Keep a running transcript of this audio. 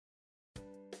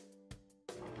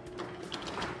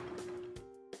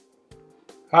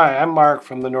Hi, I'm Mark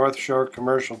from the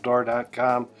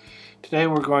NorthShoreCommercialDoor.com. Today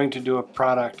we're going to do a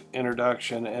product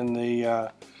introduction, and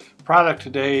the product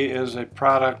today is a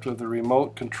product of the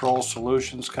Remote Control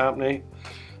Solutions Company.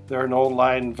 They're an old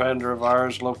line vendor of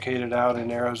ours located out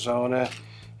in Arizona,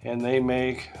 and they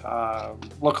make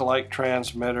look-alike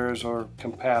transmitters or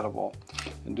compatible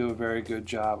and do a very good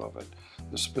job of it.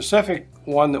 The specific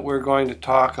one that we're going to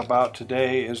talk about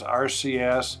today is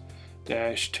RCS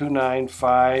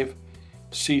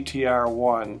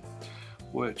 295CTR1,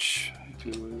 which, if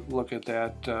you look at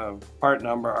that part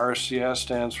number, RCS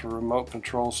stands for Remote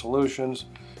Control Solutions.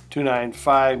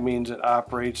 295 means it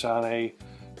operates on a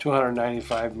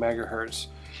 295 megahertz,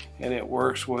 and it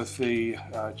works with the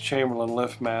Chamberlain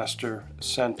LiftMaster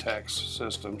Sentex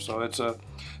system. So it's a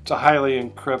highly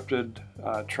encrypted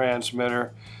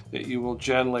transmitter that you will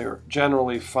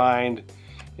generally find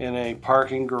in a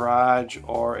parking garage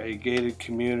or a gated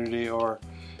community, or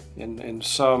in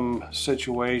some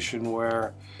situation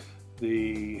where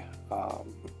the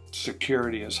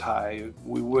security is high.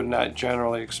 We would not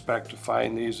generally expect to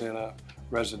find these in a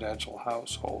residential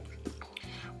household.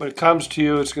 When it comes to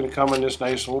you, it's going to come in this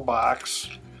nice little box.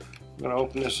 I'm going to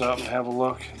open this up and have a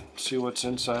look and see what's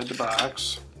inside the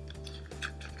box.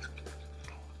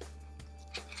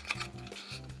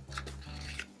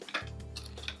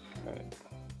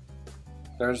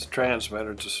 There's the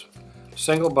transmitter. It's a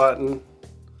single button,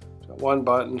 one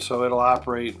button, so it'll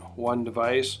operate one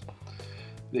device.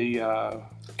 The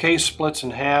case splits in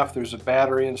half. There's a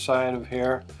battery inside of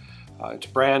here. It's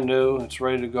brand new. It's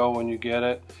ready to go when you get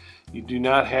it. You do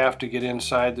not have to get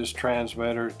inside this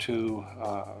transmitter to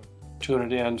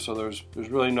tune it in, so there's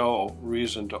really no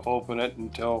reason to open it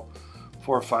until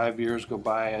 4 or 5 years go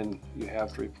by and you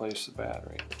have to replace the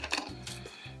battery.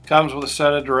 Comes with a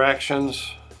set of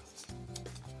directions.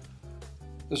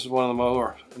 This is one of the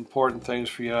more important things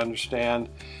for you to understand.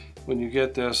 When you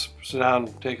get this, sit down,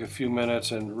 take a few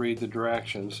minutes and read the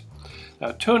directions.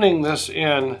 Now, tuning this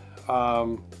in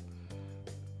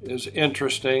is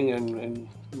interesting and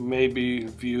may be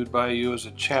viewed by you as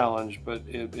a challenge, but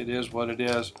it is what it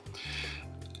is.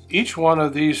 Each one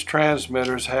of these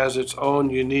transmitters has its own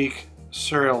unique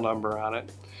serial number on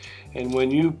it, and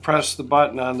when you press the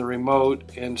button on the remote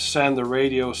and send the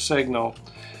radio signal,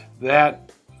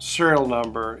 that serial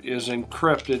number is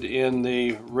encrypted in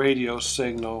the radio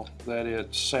signal that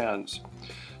it sends.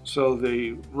 So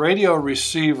the radio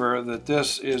receiver that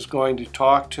this is going to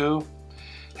talk to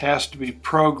has to be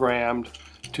programmed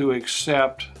to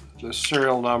accept the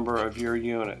serial number of your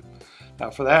unit.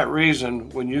 Now, for that reason,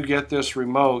 when you get this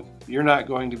remote, you're not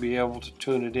going to be able to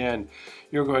tune it in.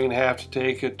 You're going to have to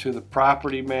take it to the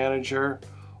property manager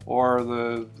or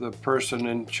the person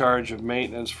in charge of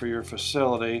maintenance for your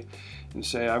facility and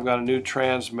say, I've got a new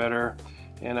transmitter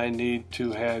and I need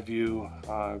to have you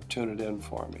tune it in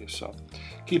for me. So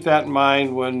keep that in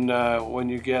mind when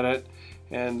you get it.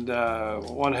 And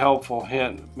one helpful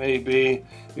hint may be,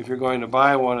 if you're going to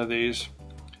buy one of these,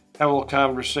 have a little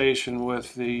conversation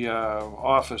with the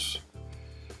office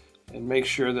and make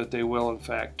sure that they will in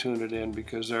fact tune it in,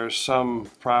 because there are some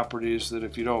properties that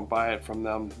if you don't buy it from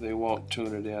them, they won't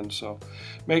tune it in. So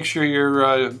make sure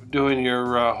you're doing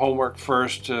your homework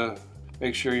first to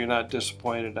make sure you're not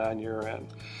disappointed on your end.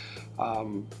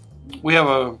 We have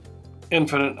an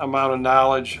infinite amount of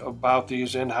knowledge about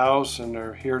these in-house, and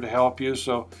they're here to help you.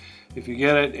 So if you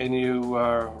get it and you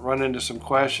run into some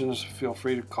questions, feel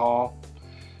free to call.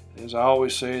 As I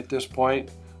always say at this point,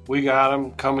 we got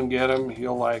them. Come and get them.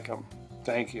 You'll like them.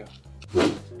 Thank you.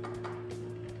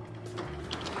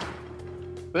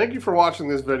 Thank you for watching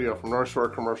this video from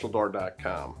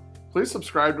NorthShoreCommercialDoor.com. Please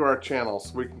subscribe to our channel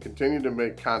so we can continue to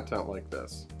make content like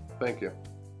this. Thank you.